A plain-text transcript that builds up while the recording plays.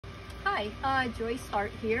Hi, Joyce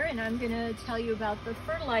Hart here, and I'm going to tell you about the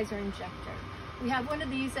fertilizer injector. We have one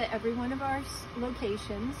of these at every one of our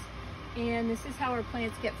locations, and this is how our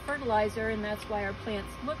plants get fertilizer, and that's why our plants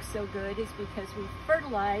look so good, is because we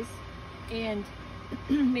fertilize and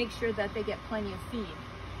make sure that they get plenty of feed.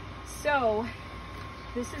 So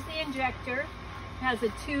this is the injector. It has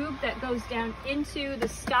a tube that goes down into the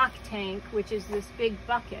stock tank, which is this big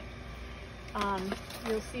bucket.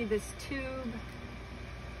 You'll see this tube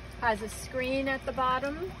has a screen at the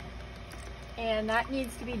bottom, and that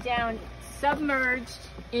needs to be down submerged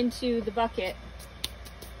into the bucket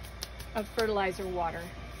of fertilizer water.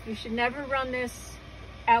 You should never run this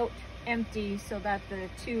out empty so that the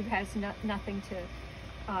tube has nothing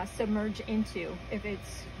to submerge into. If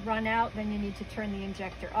it's run out, then you need to turn the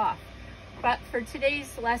injector off. But for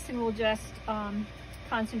today's lesson, we'll just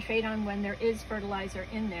concentrate on when there is fertilizer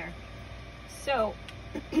in there. So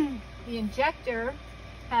the injector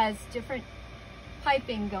has different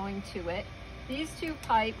piping going to it. These two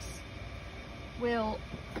pipes will,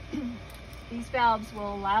 these valves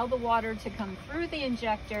will allow the water to come through the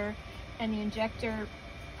injector, and the injector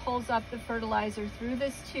pulls up the fertilizer through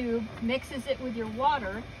this tube, mixes it with your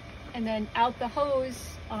water, and then out the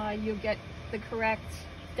hose, you'll get the correct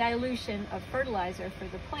dilution of fertilizer for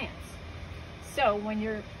the plants. So when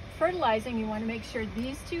you're fertilizing, you want to make sure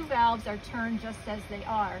these two valves are turned just as they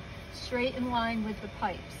are, straight in line with the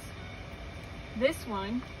pipes. This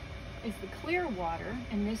one is the clear water,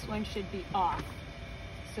 and this one should be off.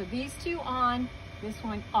 So these two on, this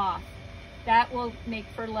one off. That will make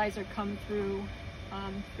fertilizer come through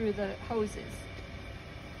through the hoses.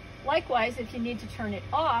 Likewise, if you need to turn it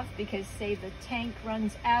off because, say, the tank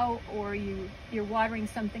runs out, or you're watering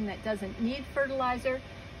something that doesn't need fertilizer,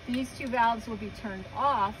 these two valves will be turned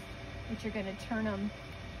off, which you're going to turn them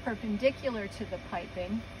perpendicular to the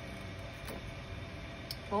piping.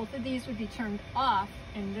 Both of these would be turned off,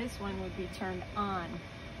 and this one would be turned on,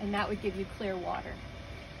 and that would give you clear water.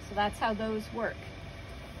 So that's how those work.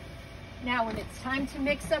 Now, when it's time to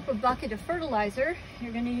mix up a bucket of fertilizer,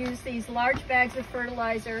 you're going to use these large bags of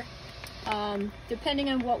fertilizer, depending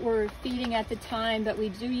on what we're feeding at the time, but we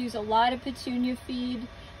do use a lot of petunia feed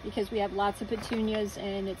because we have lots of petunias,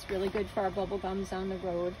 and it's really good for our bubble gums on the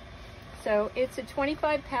road. So it's a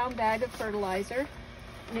 25-pound bag of fertilizer,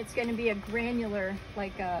 and it's going to be a granular,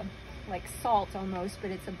 like salt almost,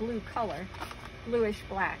 but it's a blue color, bluish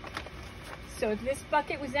black. So if this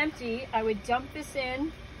bucket was empty, I would dump this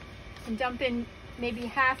in, and dump in maybe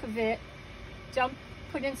half of it,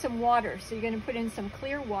 put in some water. So you're going to put in some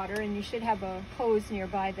clear water, and you should have a hose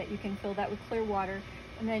nearby that you can fill that with clear water,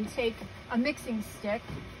 and then take a mixing stick,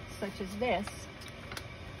 such as this.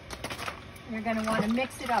 You're going to want to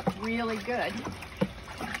mix it up really good.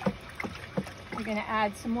 You're going to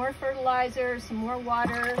add some more fertilizer, some more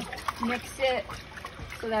water, mix it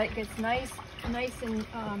so that it gets nice and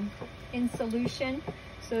in solution.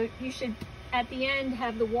 So you should, at the end,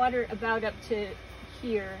 have the water about up to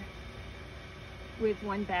here with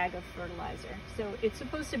one bag of fertilizer. So it's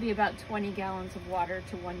supposed to be about 20 gallons of water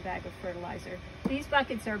to one bag of fertilizer. These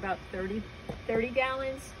buckets are about 30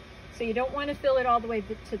 gallons. So you don't want to fill it all the way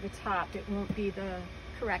to the top. It won't be the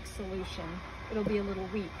correct solution. It'll be a little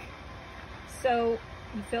weak. So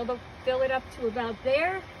you fill it up to about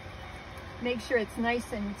there. Make sure it's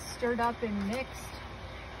nice and stirred up and mixed.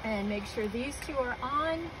 And make sure these two are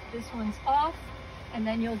on, this one's off, and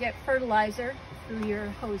then you'll get fertilizer through your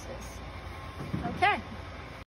hoses. Okay.